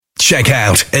Check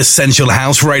out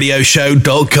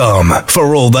EssentialHouseRadioshow.com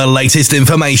for all the latest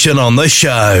information on the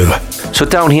show. So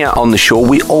down here on the show,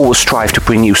 we always strive to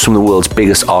bring you some of the world's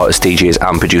biggest artists, DJs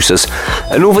and producers.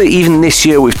 And over even this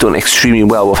year, we've done extremely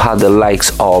well. We've had the likes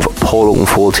of Paul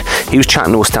Oakenfold. He was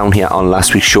chatting to us down here on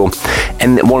last week's show.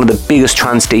 And one of the biggest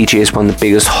trance DJs, one of the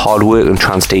biggest hard-working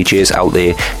trance DJs out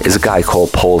there is a guy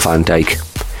called Paul van Dyk.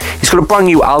 He's got a brand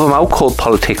new album out called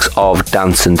Politics of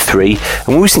Dancing 3,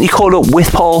 and we recently caught up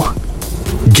with Paul.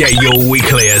 Get your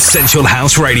weekly Essential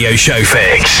House Radio Show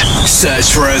fix.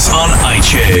 Search for us on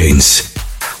iTunes.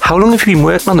 How long have you been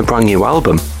working on the brand new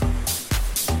album?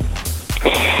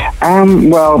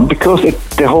 Well, because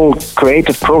the whole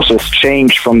creative process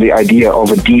changed from the idea of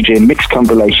a DJ mix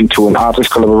compilation to an artist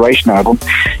collaboration album,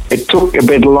 it took a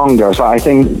bit longer. So I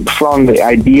think from the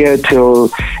idea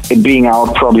till it being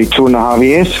out, probably 2.5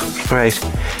 years. Right.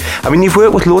 I mean, you've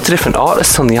worked with loads of different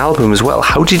artists on the album as well.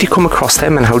 How did you come across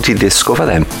them and how did you discover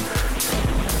them?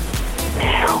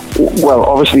 Well,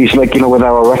 obviously, it's like, with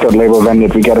our record label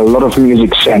Vendit, we get a lot of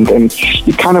music sent, and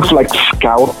you kind of like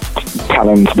scout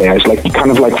talent there. It's like you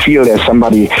kind of like feel there's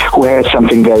somebody who has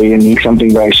something very unique,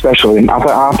 something very special. And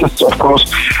other artists, of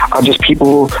course, are just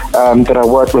people that I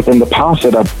worked with in the past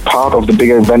that are part of the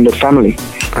bigger Vendit family.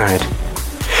 Right.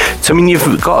 So, I mean,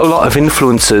 you've got a lot of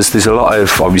influences. There's a lot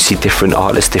of, obviously, different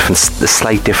artists,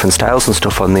 slight different styles and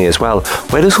stuff on there as well.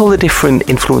 Where does all the different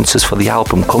influences for the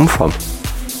album come from?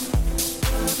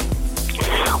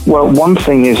 Well, one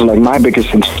thing is, like, my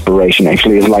biggest inspiration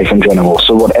actually is life in general.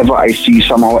 So whatever I see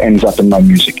somehow ends up in my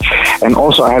music. And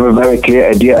also I have a very clear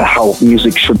idea how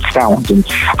music should sound and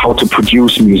how to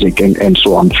produce music and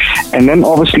so on. And then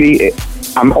obviously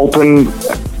I'm open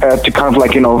to kind of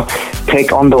like,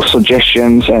 take on those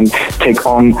suggestions and take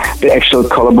on the actual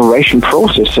collaboration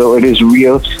process. So it is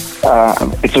real.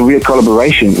 It's a real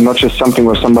collaboration, not just something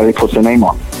where somebody puts a name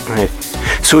on. Right.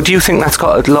 So do you think that's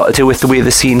got a lot to do with the way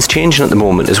the scene's changing at the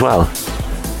moment as well?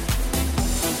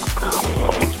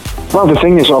 Well, the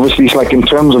thing is, obviously, it's like in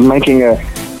terms of making a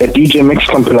DJ mix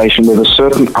compilation with a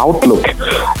certain outlook,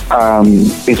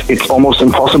 it's almost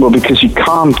impossible because you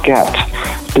can't get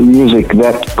the music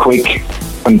that quick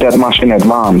and that much in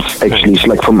advance, actually. It's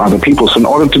like from other people. So in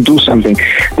order to do something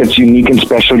that's unique and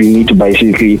special, you need to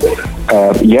basically,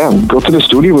 go to the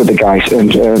studio with the guys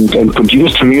and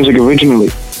produce the music originally.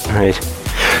 Right.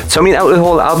 So, I mean, out of the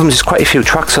whole album, there's quite a few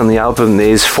tracks on the album.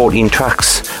 There's 14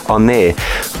 tracks on there.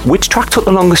 Which track took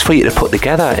the longest for you to put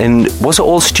together? And was it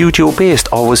all studio-based,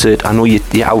 or was it, I know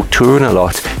you're out touring a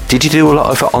lot, did you do a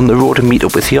lot of it on the road and meet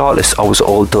up with the artists, or was it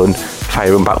all done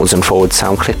firing backwards and forwards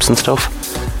sound clips and stuff?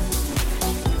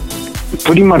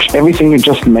 Pretty much everything you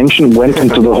just mentioned went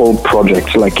into the whole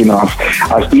project. Like,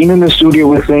 I've been in the studio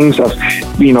with things.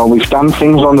 We've done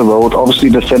things on the road. Obviously,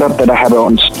 the setup that I have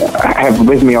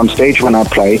with me on stage when I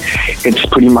play, it's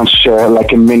pretty much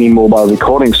like a mini mobile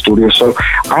recording studio. So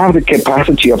I have the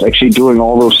capacity of actually doing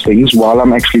all those things while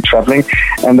I'm actually traveling.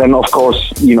 And then, of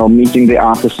course, meeting the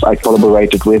artists I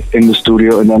collaborated with in the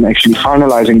studio and then actually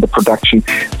finalizing the production,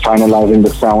 finalizing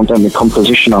the sound and the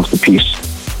composition of the piece.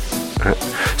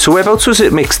 So whereabouts was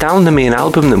it mixed down, the main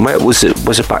album then? Where was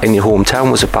it back in your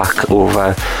hometown? Was it back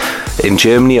over in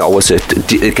Germany, or was it,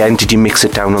 again, did you mix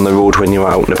it down on the road when you were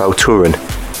out and about touring?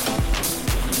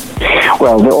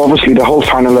 Well, obviously the whole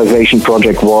finalization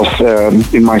project was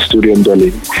in my studio in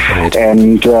Berlin. Right.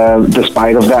 And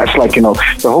despite of that, it's like,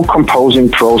 the whole composing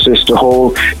process, the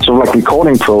whole sort of like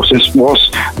recording process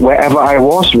was wherever I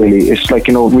was really. It's like,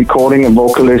 recording a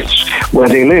vocalist where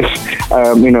they live,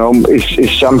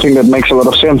 is something that makes a lot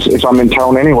of sense if I'm in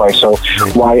town anyway. So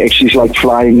why actually like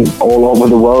flying all over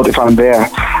the world if I'm there?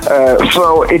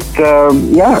 So it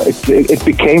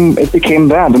became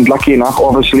that. And lucky enough,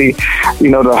 obviously,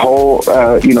 the whole,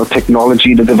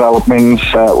 technology, the developments,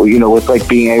 with like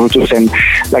being able to send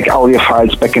like audio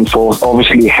files back and forth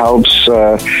obviously helps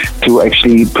to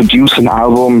actually produce an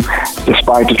album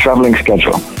despite the traveling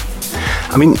schedule.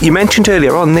 I mean, you mentioned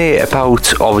earlier on there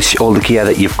about obviously all the gear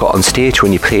that you've got on stage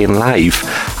when you're playing live.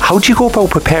 How do you go about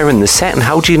preparing the set, and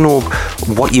how do you know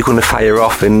what you're going to fire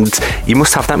off? And you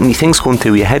must have that many things going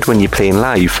through your head when you're playing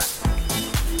live.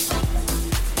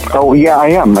 Oh yeah,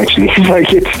 I am actually.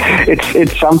 Like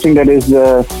it's something that is,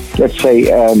 let's say,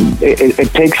 it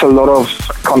takes a lot of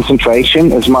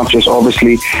concentration as much as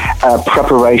obviously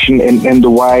preparation in the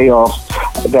way of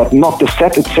that. Not the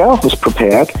set itself is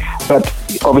prepared, but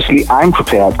obviously I'm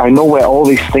prepared. I know where all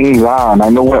these things are, and I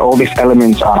know where all these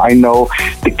elements are. I know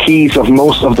the the keys of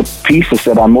most of the pieces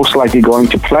that I'm most likely going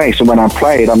to play. So when I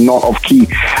play it, I'm not off key.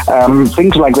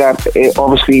 Things like that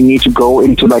obviously need to go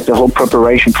into like the whole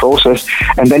preparation process,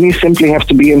 and then you simply have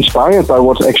to be inspired by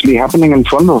what's actually happening in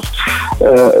front of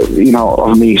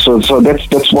of me. So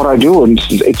that's what I do, and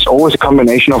it's always a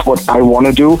combination of what I want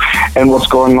to do and what's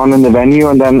going on in the venue,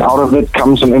 and then out of it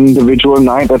comes an individual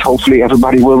night that hopefully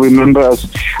everybody will remember as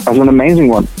an amazing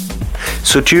one.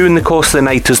 So during the course of the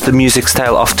night, does the music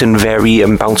style often vary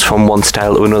and bounce from one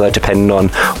style to another depending on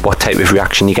what type of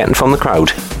reaction you're getting from the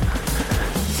crowd?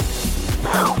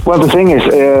 Well, the thing is,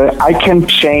 I can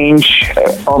change,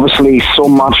 obviously, so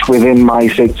much within my,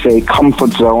 say,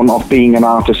 comfort zone of being an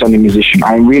artist and a musician.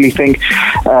 I really think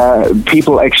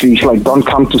people actually don't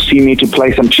come to see me to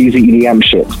play some cheesy EDM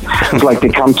shit. It's like they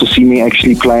come to see me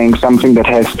actually playing something that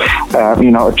has,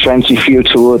 a trancey feel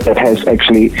to it, that has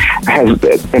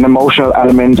an emotional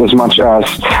element as much as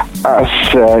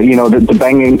the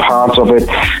banging parts of it.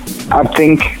 I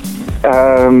think.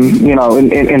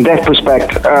 In that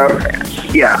respect,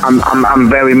 I'm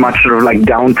very much sort of like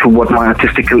down to what my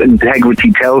artistical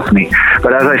integrity tells me.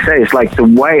 But as I say, it's like the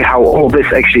way how all this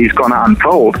actually is going to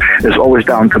unfold is always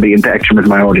down to the interaction with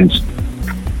my audience.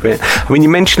 Great. I mean, you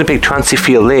mentioned a big trancey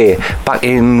feel there back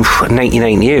in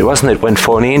 1998, wasn't it, when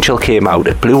For an Angel came out?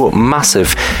 It blew up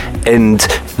massive, and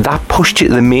that pushed you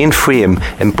to the mainframe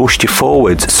and pushed you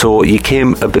forward, so you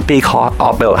became a big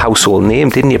heartfelt household name,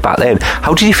 didn't you, back then?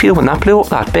 How did you feel when that blew up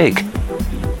that big?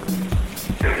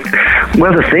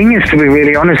 Well, the thing is, to be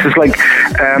really honest, is like,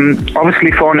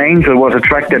 obviously For an Angel was a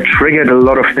track that triggered a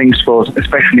lot of things for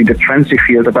especially the trancey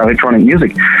field of electronic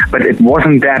music, but it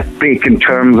wasn't that big in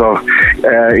terms of,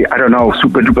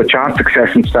 super duper chart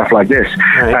success and stuff like this.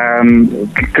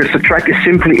 Because the track is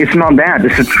simply, it's not that.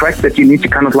 It's a track that you need to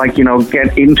kind of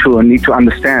get into and need to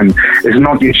understand. It's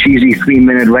not your cheesy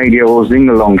 3-minute radio or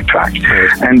sing-along track.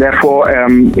 And therefore,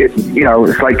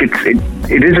 it's like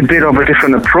it is a bit of a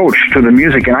different approach to the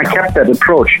music, and I kept that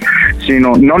approach. So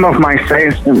none of my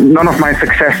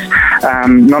success,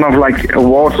 none of like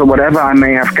awards or whatever I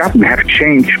may have gotten have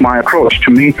changed my approach.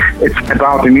 To me, it's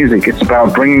about the music. It's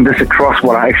about bringing this across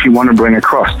what I actually want to bring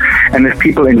across. And if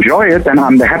people enjoy it, then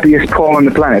I'm the happiest Paul on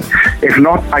the planet. If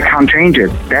not, I can't change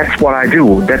it. That's what I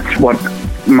do. That's what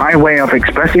my way of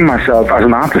expressing myself as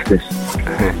an artist is.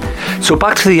 So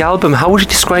back to the album, how would you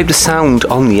describe the sound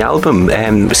on the album?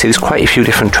 So there's quite a few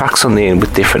different tracks on there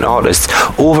with different artists.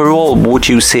 Overall, would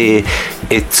you say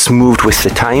it's moved with the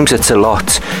times? It's a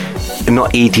lot,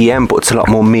 not EDM, but it's a lot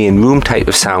more main room type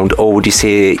of sound, or would you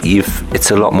say it's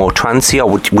a lot more trancey, or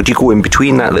would you go in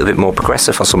between that, a little bit more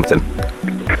progressive or something?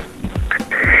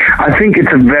 I think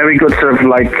it's a very good sort of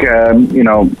like,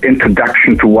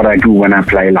 introduction to what I do when I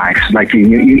play live. Like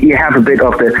you have a bit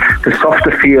of the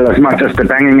softer feel as much as the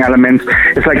banging elements.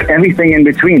 It's like everything in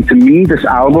between. To me, this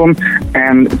album,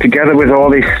 and together with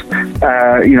all these,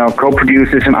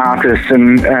 co-producers and artists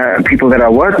and people that I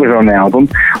work with on the album,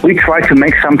 we try to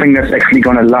make something that's actually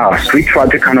going to last. We try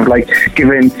to kind of like give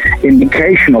an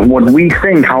indication of what we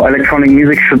think how electronic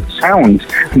music should sound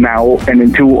now and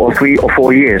in 2 or 3 or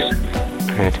 4 years.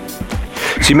 Right.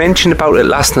 So you mentioned about it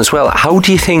last as well. How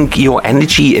do you think your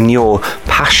energy and your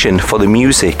passion for the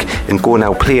music and going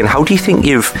out playing, how do you think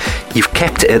you've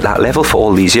kept it at that level for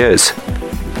all these years?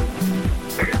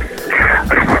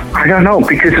 I don't know,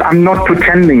 because I'm not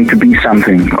pretending to be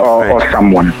something or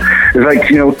someone. It's like,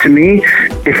 to me,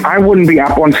 if I wouldn't be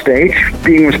up on stage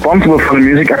being responsible for the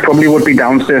music, I probably would be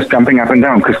downstairs jumping up and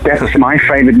down, because that's my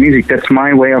favorite music. That's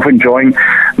my way of enjoying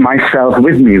myself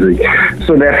with music.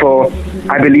 So therefore,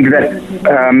 I believe that,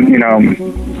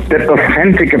 that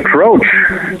authentic approach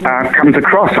comes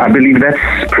across. I believe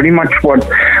that's pretty much what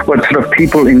sort of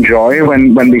people enjoy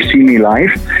when they see me live.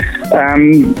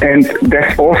 And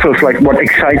that's also like what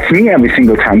excites me every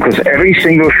single time, because every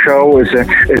single show is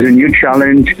a new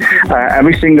challenge.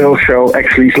 Every single show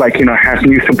actually is like, has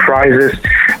new surprises,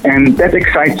 and that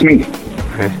excites me.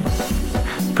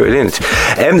 Brilliant.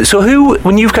 So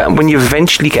when you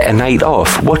eventually get a night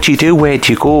off, what do you do? Where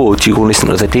do you go? Do you go listen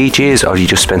to the DJs, or do you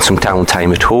just spend some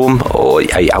downtime at home, or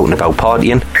are you out and about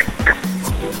partying?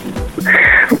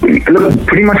 Look,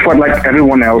 pretty much what like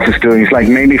everyone else is doing is like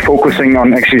maybe focusing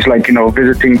on actually like,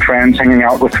 visiting friends, hanging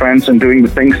out with friends, and doing the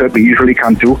things that we usually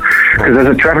can't do. Because as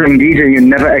a traveling DJ, you're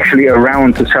never actually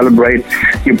around to celebrate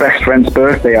your best friend's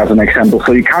birthday, as an example.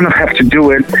 So you kind of have to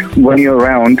do it when you're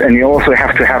around, and you also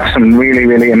have to have some really,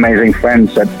 really amazing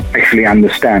friends that actually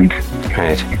understand.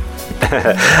 Right.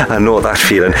 I know that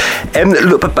feeling.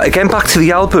 Look, but again, back to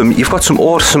the album, you've got some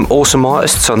awesome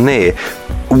artists on there.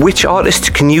 Which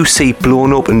artist can you see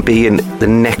blowing up and being the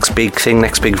next big thing,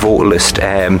 next big vocalist?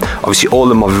 Obviously, all of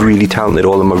them are really talented,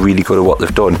 all of them are really good at what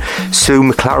they've done. Sue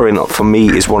McLaren, for me,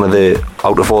 is one of the,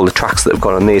 out of all the tracks that have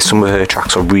gone on there, some of her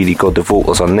tracks are really good, the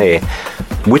vocals on there.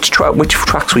 Which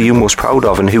tracks were you most proud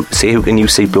of, and who can you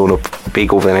see blowing up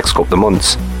big over the next couple of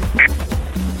months?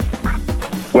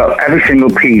 Well, every single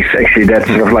piece actually that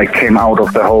sort of like came out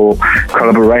of the whole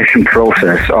collaboration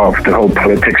process of the whole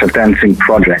Politics of Dancing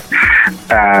project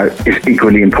is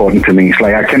equally important to me. It's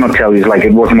like I cannot tell you, it's like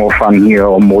it was more fun here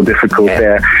or more difficult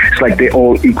there. It's like they're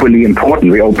all equally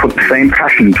important. We all put the same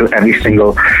passion to every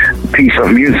single piece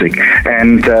of music,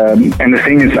 and the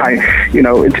thing is,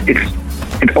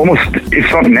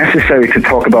 it's not necessary to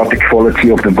talk about the quality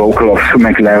of the vocal of Sue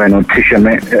McLaren or Trisha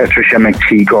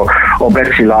McTeague or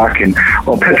Betsy Larkin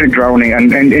or Patrick Drowning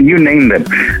and you name them.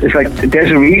 It's like there's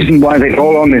a reason why they're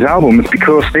all on this album. It's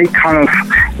because they kind of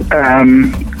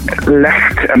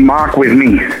left a mark with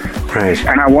me, right?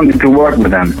 And I wanted to work with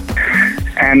them.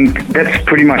 And that's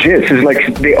pretty much it. It's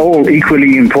like they're all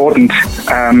equally important,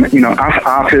 as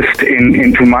artists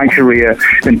into my career,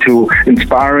 into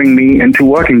inspiring me, into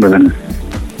working with them.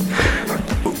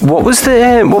 What was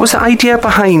the idea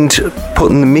behind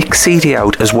putting the mix CD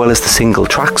out as well as the single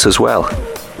tracks as well?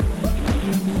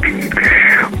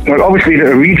 Well, obviously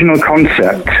the original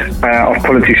concept of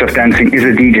Politics of Dancing is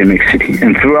a DJ mix CD,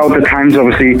 and throughout the times,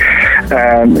 obviously,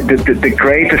 the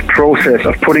creative process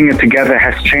of putting it together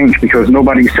has changed because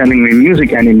nobody's sending me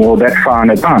music anymore that far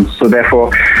in advance. So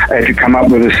therefore, I had to come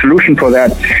up with a solution for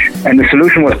that, and the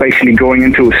solution was basically going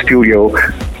into a studio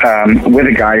with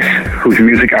the guys whose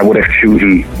music I would have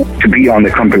chosen to be on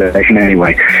the compilation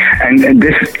anyway. And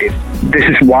this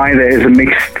is why there is a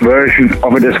mixed version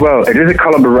of it as well. It is a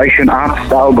collaboration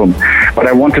artist album, but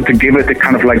I wanted to give it the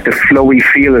kind of like the flowy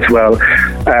feel as well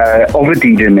of a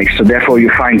DJ mix. So therefore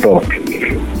you find both.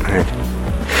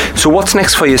 So what's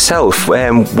next for yourself?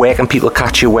 Where can people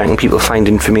catch you? Where can people find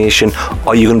information?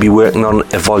 Are you going to be working on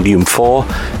a volume 4?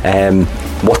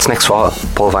 What's next for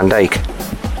Paul van Dyk?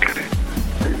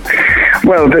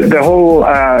 Well, the whole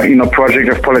project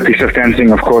of Politics of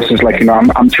Dancing, of course, is like,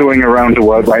 I'm touring around the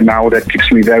world right now. That keeps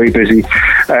me very busy.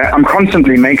 I'm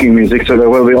constantly making music, so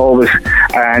there will be always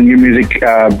new music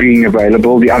being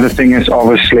available. The other thing is,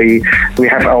 obviously, we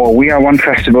have our We Are One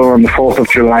festival on the 4th of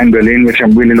July in Berlin, which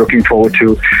I'm really looking forward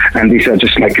to. And these are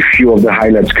just like a few of the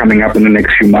highlights coming up in the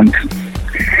next few months.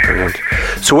 Brilliant.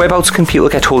 So whereabouts can people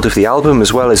get hold of the album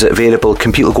as well? Is it available?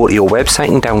 Can people go to your website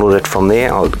and download it from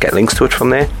there, or get links to it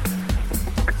from there?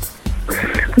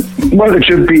 Well, it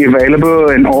should be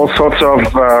available in all sorts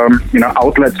of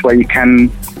outlets where you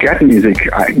can get music.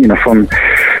 From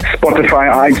Spotify,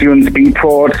 iTunes,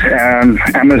 Beatport,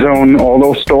 Amazon, all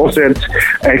those stores that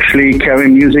actually carry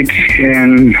music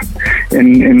in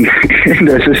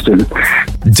their system.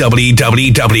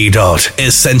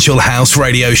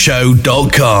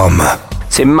 www.essentialhouseradioshow.com.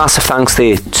 So massive thanks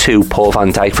there to Paul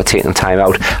van Dyk for taking time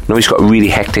out. I know he's got a really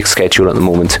hectic schedule at the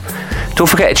moment. Don't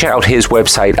forget to check out his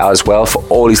website as well for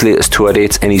all his latest tour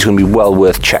dates, and he's going to be well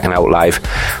worth checking out live.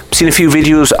 I've seen a few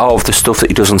videos of the stuff that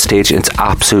he does on stage, and it's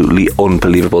absolutely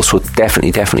unbelievable, so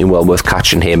definitely well worth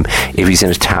catching him if he's in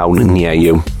a town near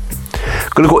you.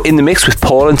 Going to go in the mix with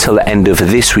Paul until the end of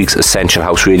this week's Essential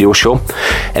House Radio Show,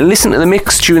 and listen to the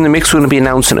mix. During the mix, we're going to be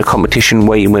announcing a competition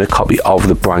where you win a copy of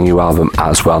the brand new album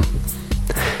as well.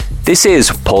 This is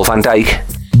Paul van Dyk,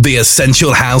 the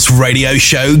Essential House Radio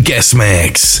Show guest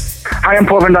mix. Hi, I'm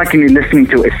Paul van Dyk, and you're listening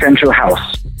to Essential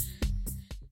House.